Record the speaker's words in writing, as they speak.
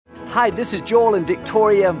Hi, this is Joel and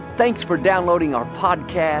Victoria. Thanks for downloading our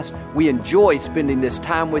podcast. We enjoy spending this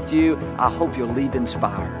time with you. I hope you'll leave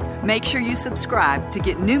inspired. Make sure you subscribe to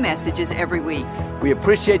get new messages every week. We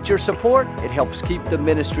appreciate your support. It helps keep the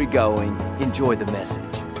ministry going. Enjoy the message.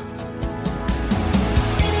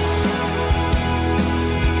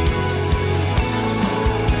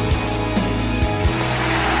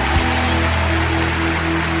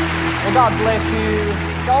 Well, God bless you.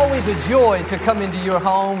 It's always a joy to come into your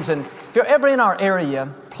homes. And if you're ever in our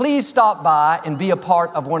area, please stop by and be a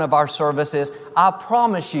part of one of our services. I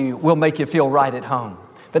promise you, we'll make you feel right at home.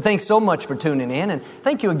 But thanks so much for tuning in. And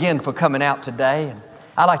thank you again for coming out today. And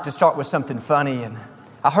I like to start with something funny. And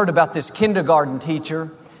I heard about this kindergarten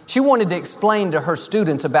teacher. She wanted to explain to her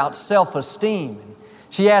students about self-esteem.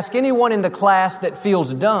 She asked anyone in the class that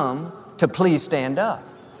feels dumb to please stand up.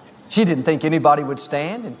 She didn't think anybody would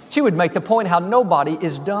stand, and she would make the point how nobody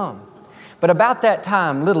is dumb. But about that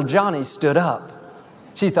time, little Johnny stood up.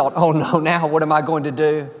 She thought, oh no, now what am I going to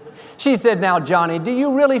do? She said, now Johnny, do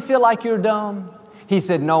you really feel like you're dumb? He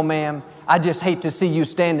said, no ma'am, I just hate to see you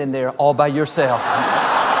standing there all by yourself.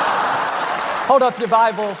 Hold up your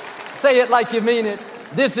Bibles, say it like you mean it.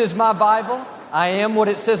 This is my Bible. I am what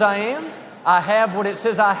it says I am. I have what it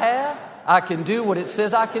says I have. I can do what it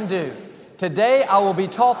says I can do. Today I will be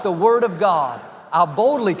taught the Word of God. I'll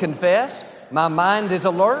boldly confess, my mind is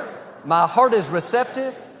alert, my heart is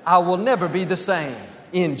receptive, I will never be the same.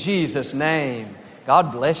 In Jesus' name,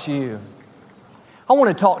 God bless you. I want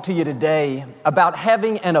to talk to you today about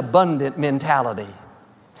having an abundant mentality.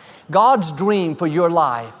 God's dream for your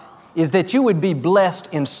life is that you would be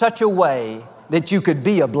blessed in such a way that you could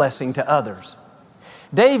be a blessing to others.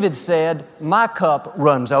 David said, my cup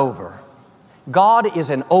runs over. God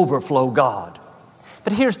is an overflow God.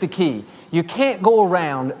 But here's the key. You can't go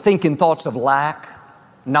around thinking thoughts of lack,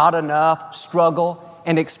 not enough, struggle,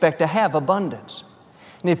 and expect to have abundance.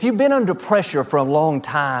 And if you've been under pressure for a long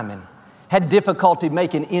time and had difficulty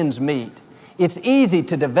making ends meet, it's easy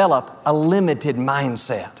to develop a limited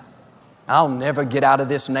mindset. I'll never get out of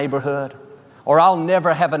this neighborhood, or I'll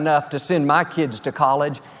never have enough to send my kids to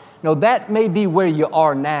college. No, that may be where you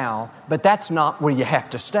are now, but that's not where you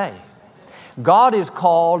have to stay. God is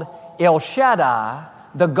called El Shaddai,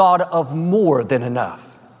 the God of more than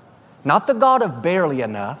enough. Not the God of barely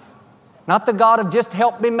enough. Not the God of just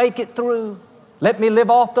help me make it through. Let me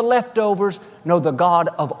live off the leftovers. No, the God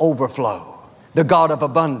of overflow. The God of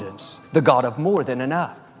abundance. The God of more than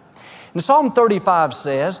enough. And Psalm 35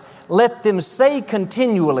 says, let them say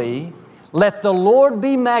continually, let the Lord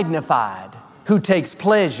be magnified, who takes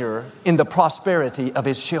pleasure in the prosperity of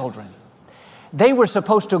His children. They were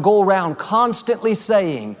supposed to go around constantly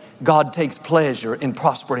saying, God takes pleasure in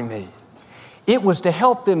prospering me. It was to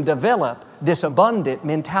help them develop this abundant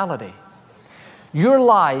mentality. Your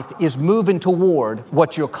life is moving toward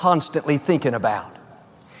what you're constantly thinking about.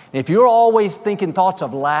 If you're always thinking thoughts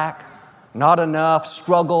of lack, not enough,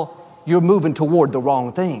 struggle, you're moving toward the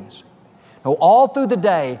wrong things. Now, all through the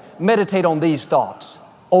day, meditate on these thoughts.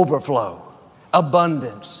 Overflow,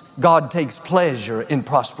 abundance, God takes pleasure in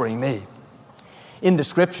prospering me. In the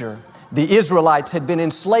scripture, the Israelites had been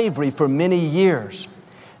in slavery for many years.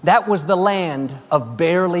 That was the land of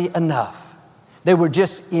barely enough. They were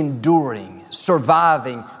just enduring,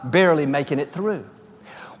 surviving, barely making it through.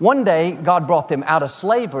 One day, God brought them out of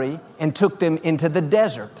slavery and took them into the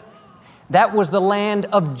desert. That was the land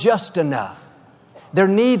of just enough. Their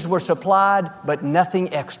needs were supplied, but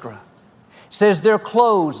nothing extra. It says their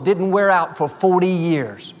clothes didn't wear out for 40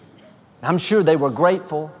 years. I'm sure they were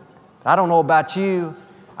grateful. I don't know about you.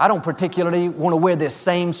 I don't particularly want to wear this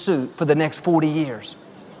same suit for the next 40 years.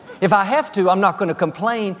 If I have to, I'm not going to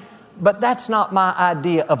complain, but that's not my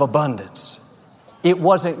idea of abundance. It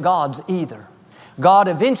wasn't God's either. God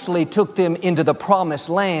eventually took them into the promised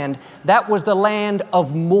land. That was the land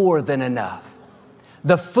of more than enough.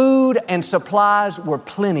 The food and supplies were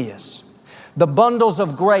plenteous. The bundles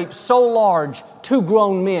of grapes so large, 2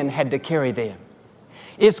 grown men had to carry them.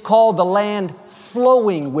 It's called the land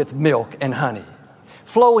flowing with milk and honey.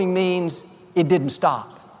 Flowing means it didn't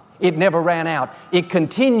stop. It never ran out. It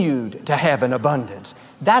continued to have an abundance.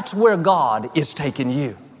 That's where God is taking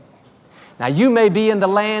you. Now, you may be in the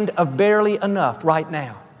land of barely enough right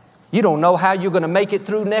now. You don't know how you're going to make it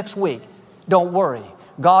through next week. Don't worry.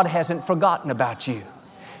 God hasn't forgotten about you.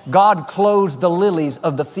 God clothes the lilies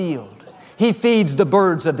of the field. He feeds the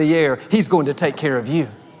birds of the air. He's going to take care of you.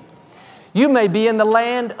 You may be in the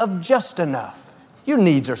land of just enough. Your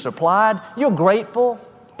needs are supplied. You're grateful,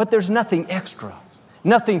 but there's nothing extra,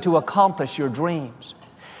 nothing to accomplish your dreams.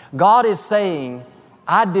 God is saying,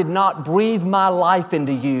 I did not breathe my life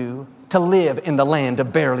into you to live in the land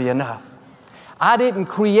of barely enough. I didn't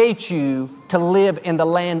create you to live in the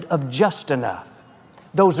land of just enough.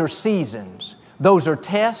 Those are seasons. Those are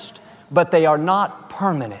tests, but they are not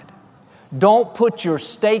permanent. Don't put your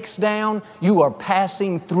stakes down. You are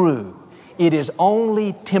passing through. It is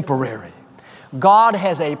only temporary. God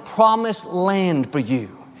has a promised land for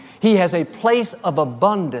you. He has a place of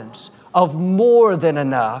abundance, of more than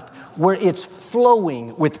enough, where it's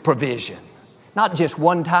flowing with provision. Not just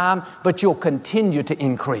one time, but you'll continue to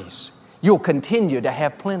increase. You'll continue to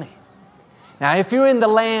have plenty. Now, if you're in the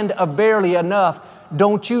land of barely enough,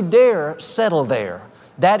 don't you dare settle there.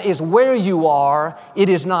 That is where you are. It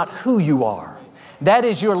is not who you are. That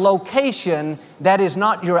is your location. That is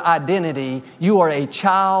not your identity. You are a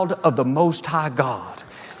child of the Most High God.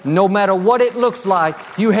 No matter what it looks like,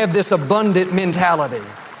 you have this abundant mentality.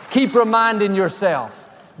 Keep reminding yourself,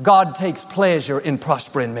 God takes pleasure in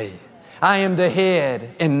prospering me. I am the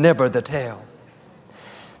head and never the tail.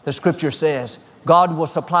 The scripture says, God will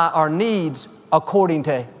supply our needs according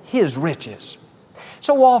to His riches.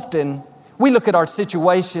 So often, we look at our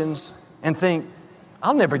situations and think,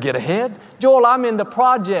 I'll never get ahead. Joel, I'm in the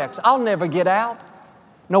projects. I'll never get out.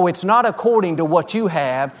 No, it's not according to what you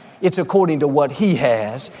have. It's according to what He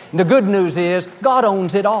has. And the good news is God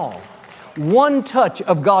owns it all. One touch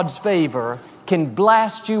of God's favor can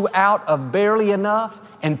blast you out of barely enough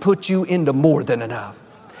and put you into more than enough.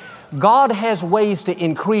 God has ways to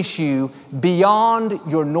increase you beyond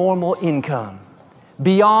your normal income,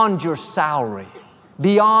 beyond your salary,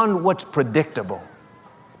 beyond what's predictable.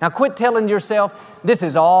 Now quit telling yourself, this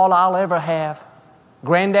is all I'll ever have.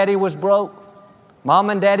 Granddaddy was broke.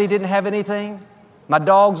 Mom and Daddy didn't have anything. My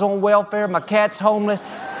dog's on welfare. My cat's homeless.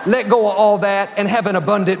 Let go of all that and have an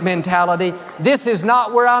abundant mentality. This is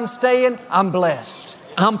not where I'm staying. I'm blessed.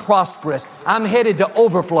 I'm prosperous. I'm headed to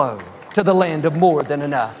overflow, to the land of more than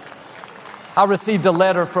enough. I received a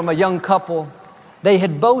letter from a young couple. They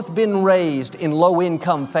had both been raised in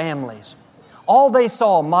low-income families. All they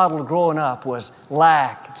saw modeled growing up was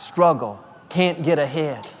lack, struggle, can't get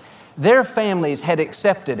ahead. Their families had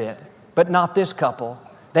accepted it, but not this couple.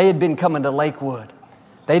 They had been coming to Lakewood.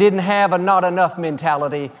 They didn't have a not enough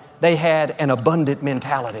mentality. They had an abundant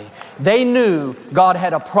mentality. They knew God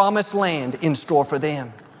had a promised land in store for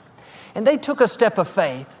them. And they took a step of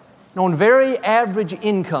faith. And on very average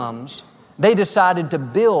incomes, they decided to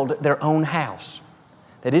build their own house.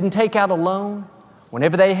 They didn't take out a loan.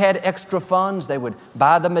 Whenever they had extra funds, they would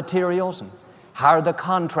buy the materials and hire the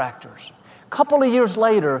contractors. A couple of years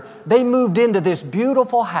later, they moved into this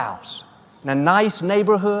beautiful house in a nice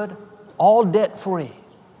neighborhood, all debt-free.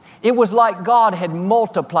 It was like God had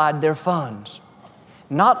multiplied their funds.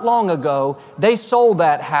 Not long ago, they sold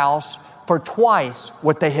that house for twice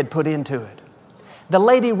what they had put into it. The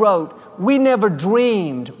lady wrote, "We never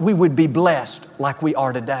dreamed we would be blessed like we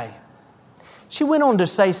are today." She went on to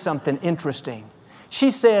say something interesting.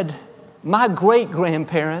 She said, "My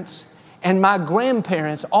great-grandparents and my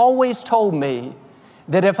grandparents always told me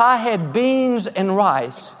that if I had beans and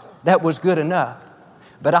rice, that was good enough.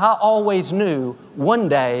 But I always knew one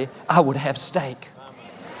day I would have steak."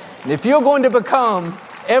 And if you're going to become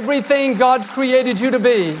everything God's created you to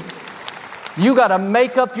be, you got to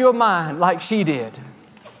make up your mind like she did.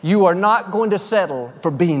 You are not going to settle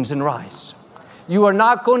for beans and rice. You are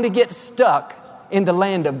not going to get stuck in the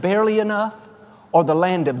land of barely enough or the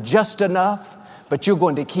land of just enough, but you're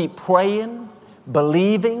going to keep praying,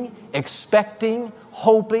 believing, expecting,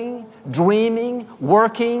 hoping, dreaming,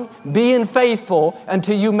 working, being faithful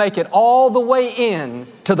until you make it all the way in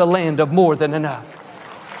to the land of more than enough.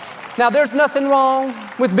 Now, there's nothing wrong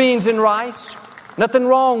with beans and rice, nothing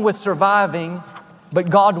wrong with surviving, but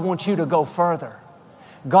God wants you to go further.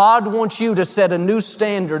 God wants you to set a new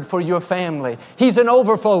standard for your family. He's an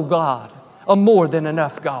overflow God, a more than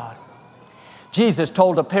enough God. Jesus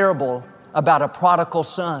told a parable about a prodigal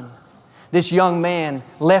son. This young man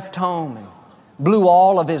left home and blew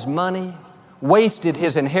all of his money, wasted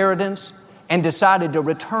his inheritance, and decided to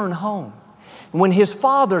return home. When his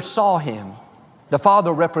father saw him, the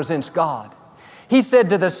father represents God, he said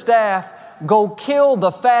to the staff, "Go kill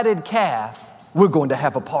the fatted calf. We're going to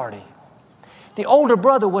have a party." The older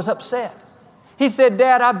brother was upset. He said,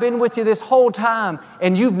 "Dad, I've been with you this whole time,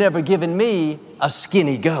 and you've never given me a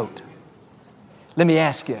skinny goat." Let me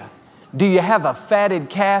ask you, do you have a fatted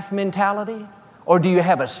calf mentality, or do you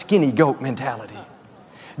have a skinny goat mentality?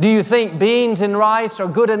 Do you think beans and rice are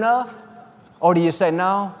good enough? Or do you say,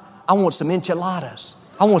 "No, I want some enchiladas.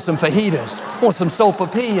 I want some fajitas. I want some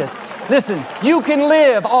sopapillas." Listen, you can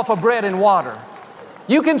live off of bread and water.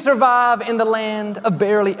 You can survive in the land of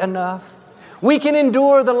barely enough. We can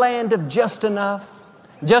endure the land of just enough.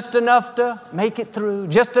 just enough to make it through,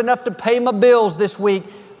 just enough to pay my bills this week.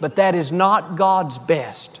 But that is not God's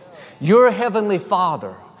best. Your Heavenly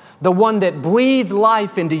Father, the one that breathed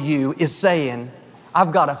life into you, is saying,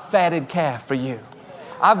 I've got a fatted calf for you.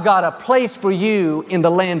 I've got a place for you in the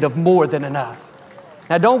land of more than enough.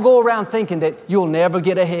 Now, don't go around thinking that you'll never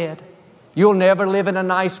get ahead. You'll never live in a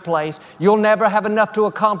nice place. You'll never have enough to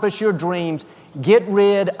accomplish your dreams. Get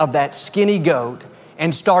rid of that skinny goat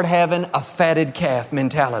and start having a fatted calf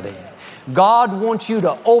mentality. God wants you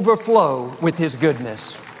to overflow with His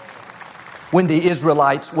goodness. When the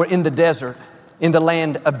Israelites were in the desert, in the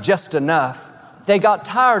land of just enough, they got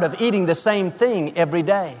tired of eating the same thing every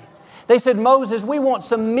day. They said, Moses, we want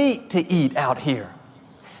some meat to eat out here.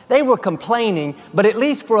 They were complaining, but at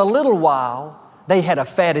least for a little while, they had a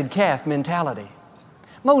fatted calf mentality.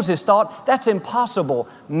 Moses thought, that's impossible.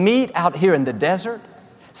 Meat out here in the desert?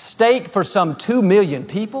 Steak for some 2 million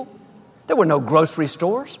people? There were no grocery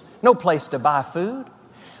stores, no place to buy food.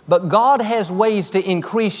 But God has ways to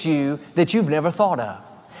increase you that you've never thought of.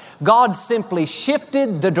 God simply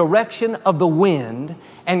shifted the direction of the wind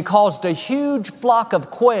and caused a huge flock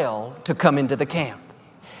of quail to come into the camp.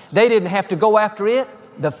 They didn't have to go after it.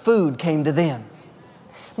 The food came to them.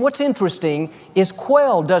 What's interesting is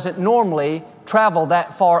quail doesn't normally travel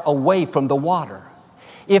that far away from the water.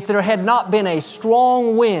 If there had not been a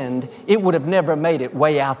strong wind, it would have never made it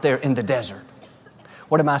way out there in the desert.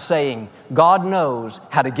 What am I saying? God knows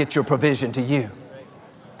how to get your provision to you.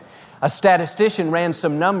 A statistician ran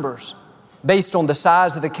some numbers based on the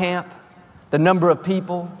size of the camp, the number of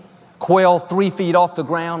people, quail 3 feet off the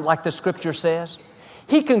ground, like the scripture says.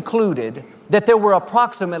 He concluded that there were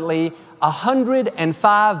approximately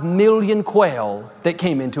 105 million quail that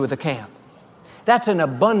came into the camp. That's an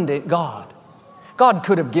abundant God. God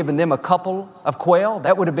could have given them a couple of quail.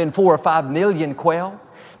 That would have been 4 or 5 million quail.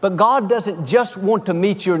 But God doesn't just want to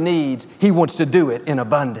meet your needs. He wants to do it in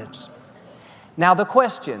abundance. Now the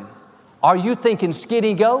question, are you thinking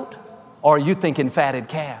skinny goat or are you thinking fatted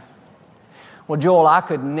calf? Well, Joel, I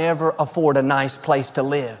could never afford a nice place to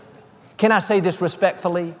live. Can I say this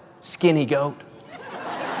respectfully? Skinny goat.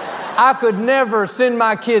 I could never send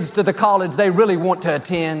my kids to the college they really want to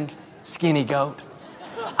attend. Skinny goat.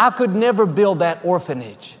 I could never build that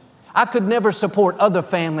orphanage. I could never support other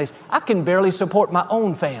families. I can barely support my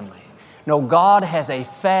own family. No, God has a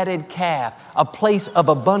fatted calf, a place of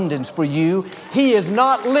abundance for you. He is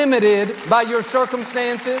not limited by your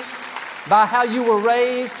circumstances, by how you were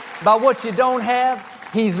raised, by what you don't have.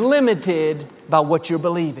 He's limited by what you're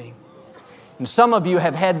believing. And some of you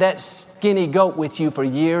have had that skinny goat with you for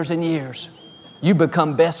years and years. You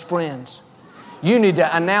become best friends. You need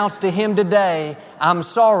to announce to him today, I'm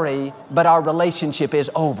sorry, but our relationship is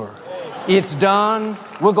over. It's done.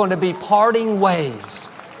 We're going to be parting ways.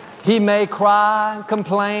 He may cry,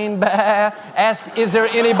 complain, bah, ask, is there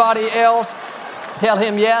anybody else? Tell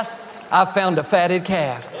him, yes, I found a fatted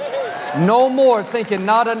calf. No more thinking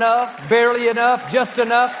not enough, barely enough, just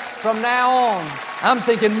enough. From now on, I'm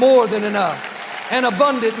thinking more than enough. An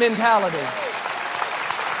abundant mentality.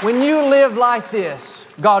 When you live like this,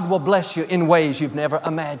 God will bless you in ways you've never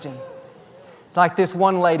imagined. It's like this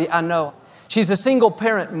one lady I know. She's a single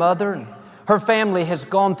parent mother, and her family has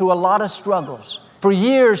gone through a lot of struggles. For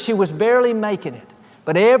years, she was barely making it.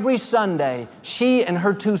 But every Sunday, she and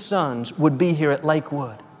her 2 sons would be here at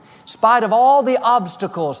Lakewood. In spite of all the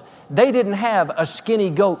obstacles, they didn't have a skinny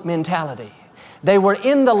goat mentality. They were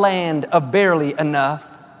in the land of barely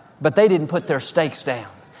enough, but they didn't put their stakes down.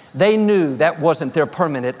 They knew that wasn't their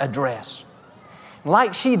permanent address.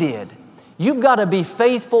 Like she did, you've got to be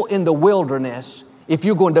faithful in the wilderness if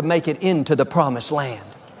you're going to make it into the promised land.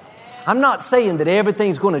 I'm not saying that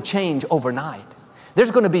everything's going to change overnight.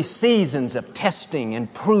 There's going to be seasons of testing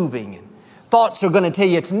and proving, and thoughts are going to tell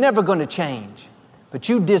you it's never going to change. But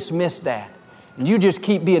you dismiss that, and you just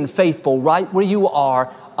keep being faithful right where you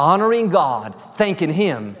are, honoring God, thanking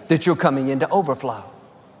Him that you're coming into overflow.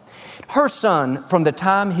 Her son, from the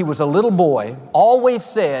time he was a little boy, always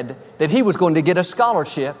said that he was going to get a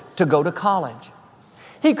scholarship to go to college.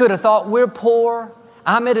 He could have thought, we're poor,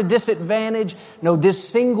 I'm at a disadvantage. No, this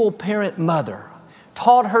single parent mother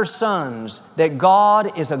taught her sons that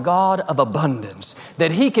God is a God of abundance,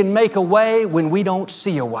 that He can make a way when we don't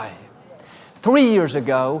see a way. 3 years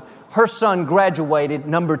ago, her son graduated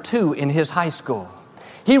number 2 in his high school.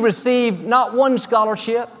 He received not 1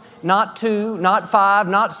 scholarship, not 2, not 5,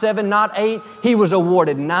 not 7, not 8. He was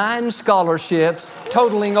awarded 9 scholarships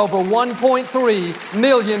totaling over $1.3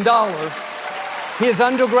 million. His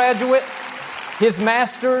undergraduate, his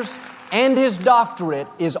master's, and his doctorate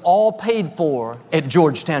is all paid for at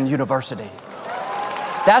Georgetown University.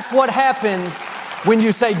 That's what happens when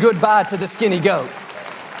you say goodbye to the skinny goat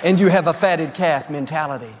and you have a fatted calf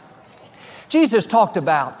mentality. Jesus talked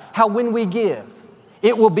about how when we give,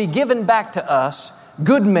 it will be given back to us,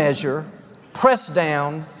 good measure, pressed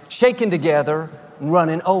down, shaken together,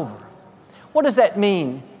 running over. What does that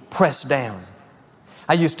mean, pressed down?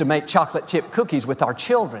 I used to make chocolate chip cookies with our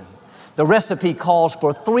children. The recipe calls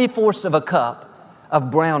for 3/4 of a cup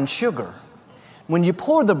of brown sugar. When you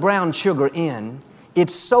pour the brown sugar in,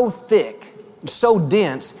 it's so thick, so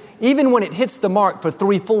dense, even when it hits the mark for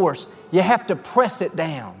 3/4, you have to press it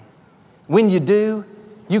down. When you do,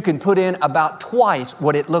 you can put in about twice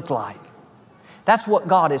what it looked like. That's what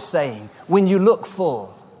God is saying. When you look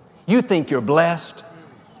full, you think you're blessed,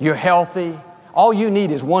 you're healthy, all you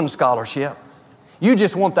need is one scholarship. You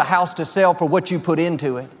just want the house to sell for what you put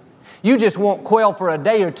into it. You just want quail for a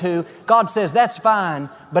day or two. God says, that's fine,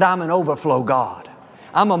 but I'm an overflow God.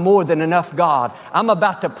 I'm a more than enough God. I'm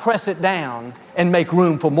about to press it down and make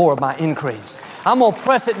room for more of my increase. I'm going to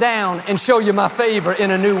press it down and show you my favor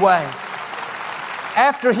in a new way.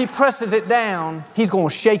 After He presses it down, He's going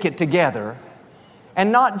to shake it together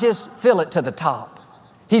and not just fill it to the top.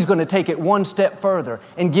 He's going to take it one step further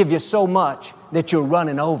and give you so much that you're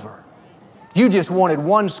running over. You just wanted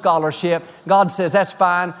one scholarship. God says, that's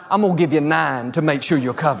fine. I'm going to give you 9 to make sure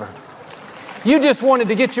you're covered. You just wanted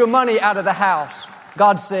to get your money out of the house.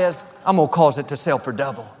 God says, I'm going to cause it to sell for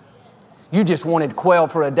double. You just wanted quail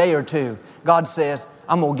for a day or two. God says,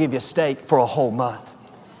 I'm going to give you steak for a whole month.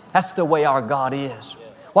 That's the way our God is.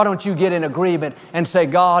 Why don't you get in agreement and say,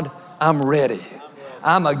 God, I'm ready.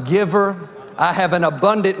 I'm a giver. I have an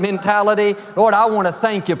abundant mentality. Lord, I want to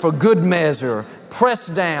thank you for good measure,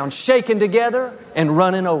 pressed down, shaken together, and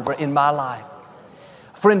running over in my life.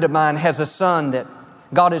 A friend of mine has a son that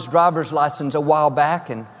got his driver's license a while back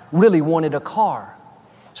and really wanted a car.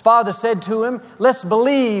 His father said to him, let's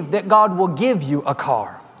believe that God will give you a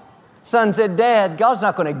car. Son said, Dad, God's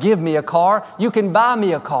not going to give me a car. You can buy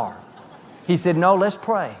me a car. He said, no, let's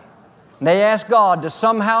pray. And they asked God to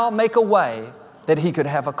somehow make a way that he could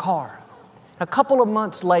have a car. A couple of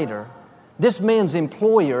months later, this man's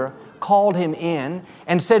employer called him in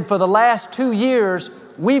and said, for the last 2 years,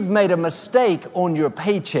 we've made a mistake on your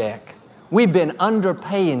paycheck. We've been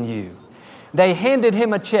underpaying you. They handed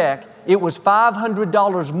him a check. It was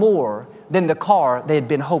 $500 more than the car they had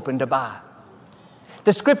been hoping to buy.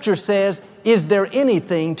 The scripture says, is there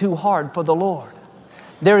anything too hard for the Lord?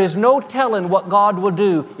 There is no telling what God will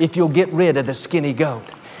do if you'll get rid of the skinny goat.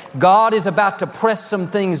 God is about to press some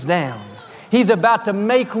things down. He's about to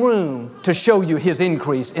make room to show you His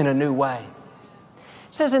increase in a new way.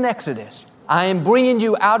 It says in Exodus, I am bringing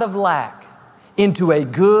you out of lack into a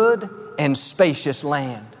good and spacious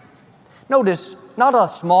land. Notice, not a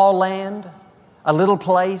small land, a little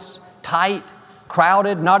place, tight,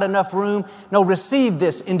 crowded, not enough room. No, receive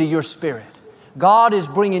this into your spirit. God is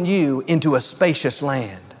bringing you into a spacious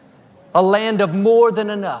land, a land of more than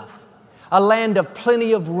enough, a land of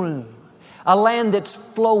plenty of room, a land that's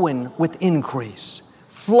flowing with increase,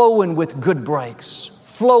 flowing with good breaks,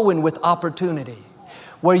 flowing with opportunity,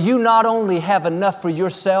 where you not only have enough for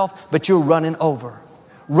yourself, but you're running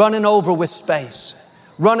over with space,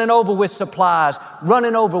 running over with supplies,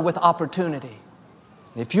 running over with opportunity.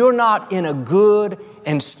 If you're not in a good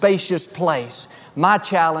and spacious place, my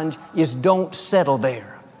challenge is don't settle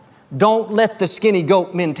there. Don't let the skinny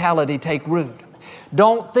goat mentality take root.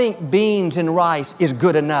 Don't think beans and rice is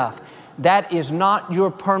good enough. That is not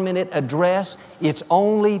your permanent address. It's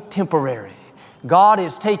only temporary. God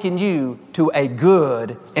is taking you to a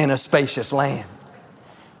good and a spacious land.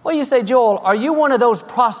 Well, you say, Joel, are you one of those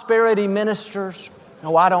prosperity ministers?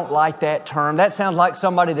 No, I don't like that term. That sounds like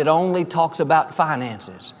somebody that only talks about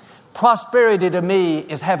finances. Prosperity to me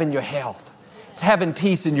is having your health. It's having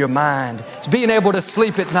peace in your mind. It's being able to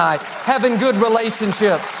sleep at night, having good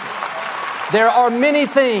relationships. There are many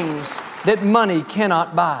things that money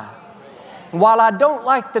cannot buy. And while I don't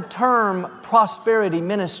like the term prosperity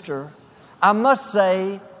minister, I must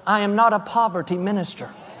say I am not a poverty minister.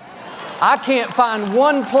 I can't find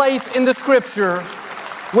one place in the scripture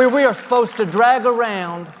where we are supposed to drag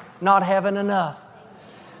around not having enough,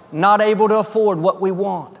 not able to afford what we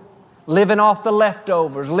want, living off the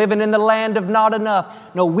leftovers, living in the land of not enough.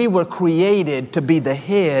 No, we were created to be the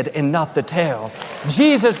head and not the tail.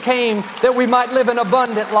 Jesus came that we might live an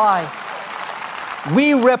abundant life.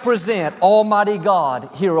 We represent Almighty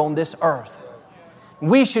God here on this earth.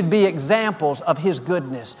 We should be examples of His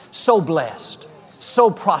goodness, so blessed, so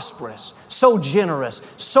prosperous, so generous,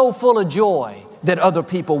 so full of joy that other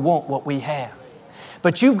people want what we have.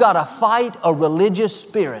 But you've got to fight a religious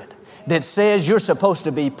spirit that says you're supposed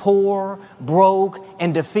to be poor, broke,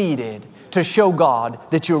 and defeated to show God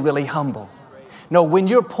that you're really humble. No, when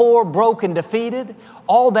you're poor, broke, and defeated,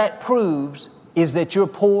 all that proves is that you're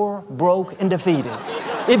poor, broke, and defeated.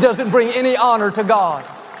 It doesn't bring any honor to God.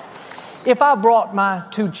 If I brought my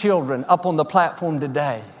 2 children up on the platform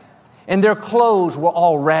today and their clothes were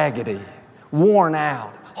all raggedy, worn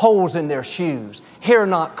out, holes in their shoes, hair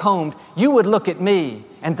not combed, you would look at me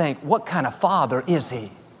and think, what kind of father is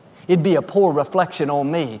he? It'd be a poor reflection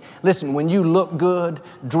on me. Listen, when you look good,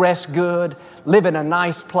 dress good, live in a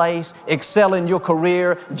nice place, excel in your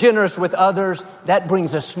career, generous with others, that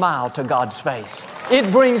brings a smile to God's face.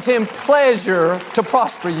 It brings Him pleasure to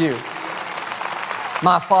prosper you.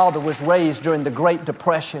 My father was raised during the Great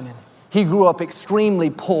Depression, and he grew up extremely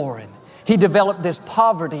poor, and he developed this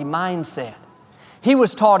poverty mindset. He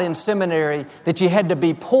was taught in seminary that you had to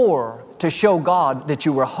be poor to show God that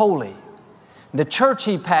you were holy. The church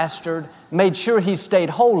he pastored made sure he stayed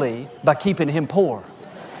holy by keeping him poor.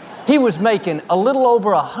 He was making a little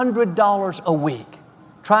over $100 a week,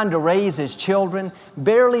 trying to raise his children,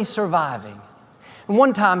 barely surviving. And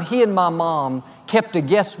one time he and my mom kept a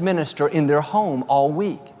guest minister in their home all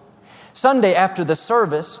week. Sunday after the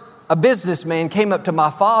service, a businessman came up to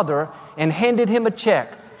my father and handed him a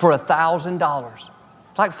check for $1,000.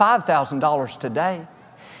 It's like $5,000 today.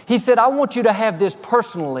 He said, I want you to have this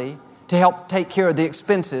personally to help take care of the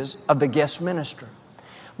expenses of the guest minister.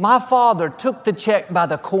 My father took the check by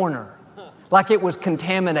the corner like it was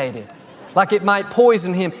contaminated, like it might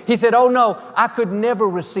poison him. He said, oh no, I could never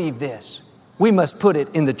receive this. We must put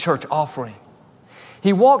it in the church offering.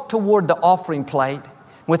 He walked toward the offering plate.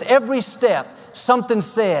 With every step, something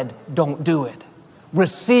said, don't do it.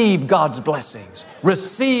 Receive God's blessings.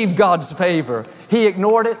 Receive God's favor. He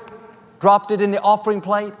ignored it, dropped it in the offering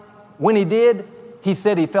plate. When he did, he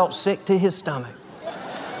said he felt sick to his stomach.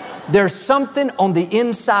 There's something on the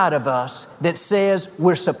inside of us that says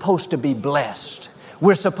we're supposed to be blessed.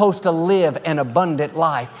 We're supposed to live an abundant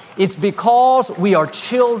life. It's because we are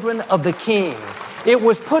children of the King. It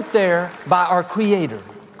was put there by our Creator.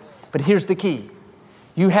 But here's the key.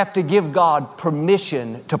 You have to give God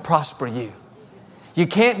permission to prosper you. You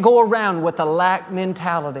can't go around with a lack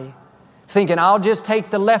mentality, thinking I'll just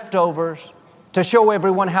take the leftovers to show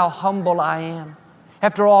everyone how humble I am.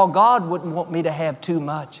 After all, God wouldn't want me to have too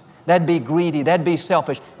much. That'd be greedy. That'd be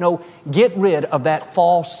selfish. No, get rid of that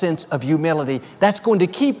false sense of humility. That's going to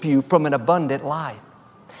keep you from an abundant life.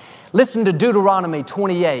 Listen to Deuteronomy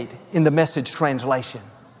 28 in the Message translation.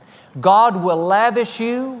 God will lavish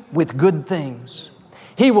you with good things.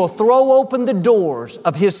 He will throw open the doors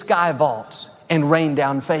of His sky vaults and rain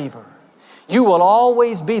down favor. You will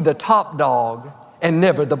always be the top dog and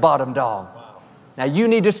never the bottom dog. Now you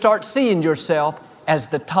need to start seeing yourself as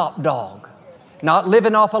the top dog, not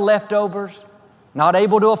living off of leftovers, not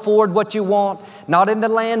able to afford what you want, not in the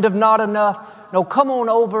land of not enough. No, come on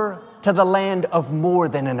over to the land of more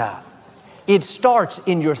than enough. It starts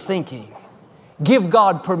in your thinking. Give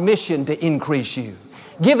God permission to increase you.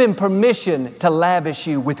 Give Him permission to lavish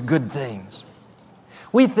you with good things.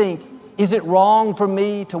 We think, is it wrong for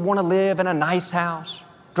me to want to live in a nice house,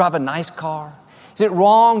 drive a nice car? Is it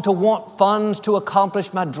wrong to want funds to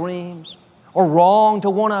accomplish my dreams? Or wrong to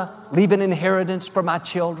want to leave an inheritance for my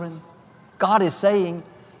children? God is saying,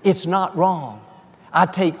 it's not wrong. I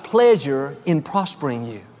take pleasure in prospering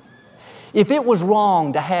you. If it was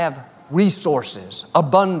wrong to have resources,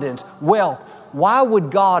 abundance, wealth, why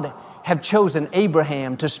would God have chosen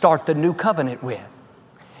Abraham to start the new covenant with?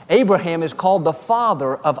 Abraham is called the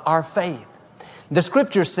father of our faith. The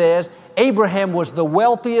scripture says Abraham was the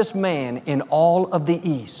wealthiest man in all of the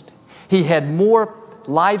East. He had more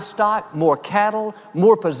livestock, more cattle,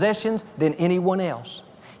 more possessions than anyone else.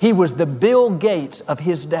 He was the Bill Gates of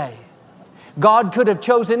his day. God could have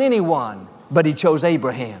chosen anyone, but He chose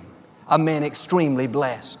Abraham, a man extremely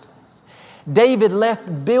blessed. David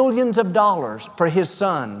left billions of dollars for his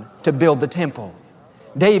son to build the temple.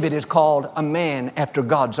 David is called a man after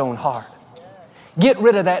God's own heart. Get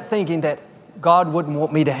rid of that thinking that God wouldn't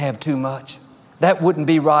want me to have too much. That wouldn't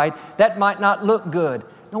be right. That might not look good.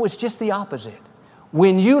 No, it's just the opposite.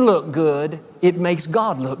 When you look good, it makes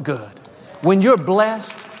God look good. When you're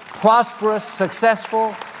blessed, prosperous,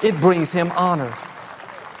 successful, it brings Him honor.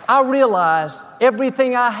 I realize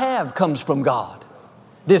everything I have comes from God.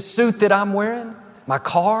 This suit that I'm wearing, my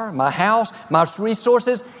car, my house, my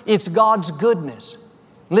resources, it's God's goodness.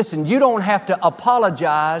 Listen, you don't have to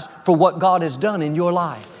apologize for what God has done in your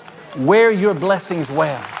life. Wear your blessings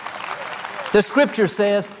well. The scripture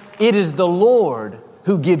says, it is the Lord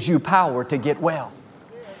who gives you power to get well.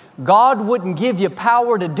 God wouldn't give you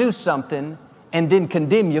power to do something and then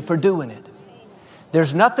condemn you for doing it.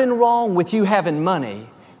 There's nothing wrong with you having money.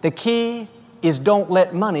 The key is don't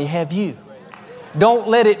let money have you. Don't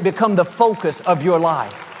let it become the focus of your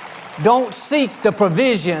life. Don't seek the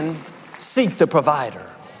provision, seek the provider.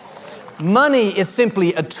 Money is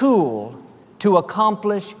simply a tool to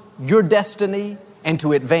accomplish your destiny and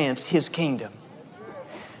to advance His kingdom.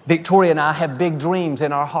 Victoria and I have big dreams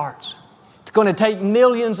in our hearts. It's going to take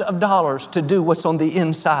millions of dollars to do what's on the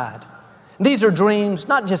inside. These are dreams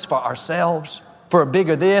not just for ourselves, for a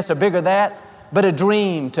bigger this, a bigger that, but a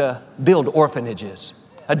dream to build orphanages,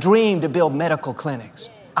 a dream to build medical clinics.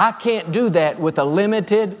 I can't do that with a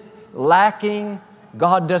limited, lacking,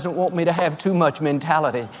 God doesn't want me to have too much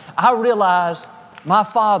mentality. I realize my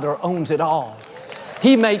Father owns it all.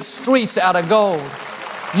 He makes streets out of gold.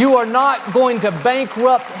 You are not going to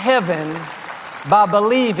bankrupt heaven by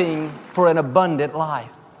believing for an abundant life.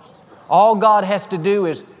 All God has to do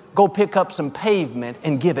is go pick up some pavement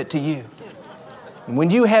and give it to you. And when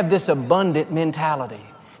you have this abundant mentality,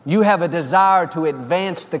 you have a desire to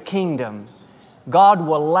advance the kingdom, God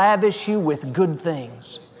will lavish you with good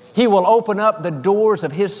things. He will open up the doors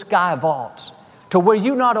of His sky vaults to where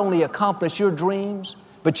you not only accomplish your dreams,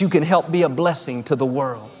 but you can help be a blessing to the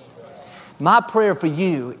world. My prayer for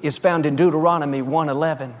you is found in Deuteronomy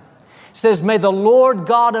 1:11. It says, may the Lord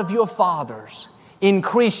God of your fathers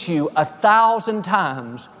increase you 1,000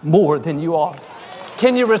 times more than you are.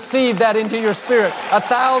 Can you receive that into your spirit?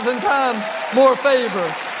 1,000 times more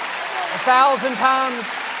favor, 1,000 times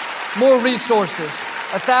more resources,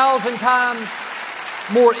 1,000 times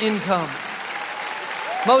more income.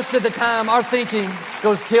 Most of the time our thinking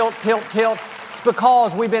goes tilt, tilt, tilt. It's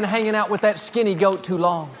because we've been hanging out with that skinny goat too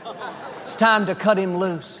long. It's time to cut him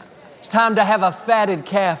loose. It's time to have a fatted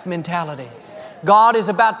calf mentality. God is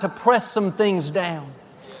about to press some things down.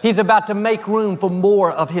 He's about to make room for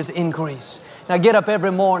more of His increase. Now get up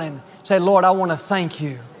every morning, say, Lord, I want to thank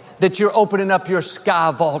you that you're opening up your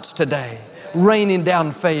sky vaults today, raining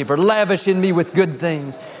down favor, lavishing me with good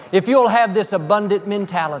things. If you'll have this abundant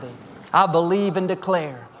mentality, I believe and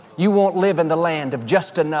declare you won't live in the land of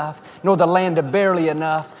just enough, nor the land of barely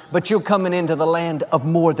enough, but you're coming into the land of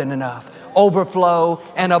more than enough, overflow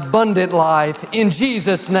and abundant life in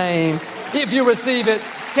Jesus' name. If you receive it,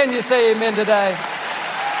 can you say amen today?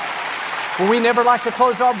 Well, we never like to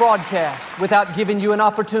close our broadcast without giving you an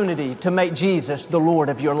opportunity to make Jesus the Lord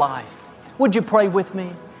of your life. Would you pray with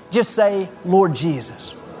me? Just say, Lord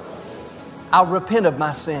Jesus, I repent of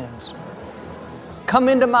my sins. Come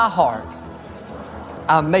into my heart.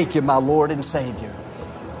 I make you my Lord and Savior.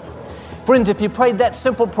 Friends, if you prayed that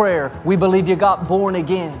simple prayer, we believe you got born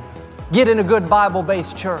again. Get in a good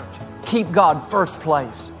Bible-based church. Keep God first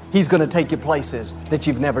place. He's going to take you places that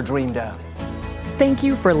you've never dreamed of. Thank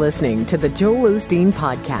you for listening to the Joel Osteen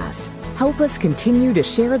Podcast. Help us continue to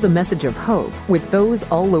share the message of hope with those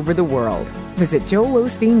all over the world. Visit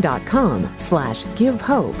joelosteen.com/give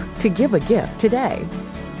hope to give a gift today.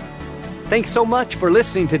 Thanks so much for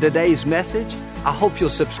listening to today's message. I hope you'll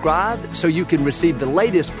subscribe so you can receive the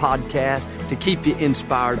latest podcast to keep you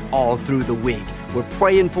inspired all through the week. We're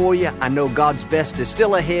praying for you. I know God's best is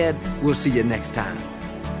still ahead. We'll see you next time.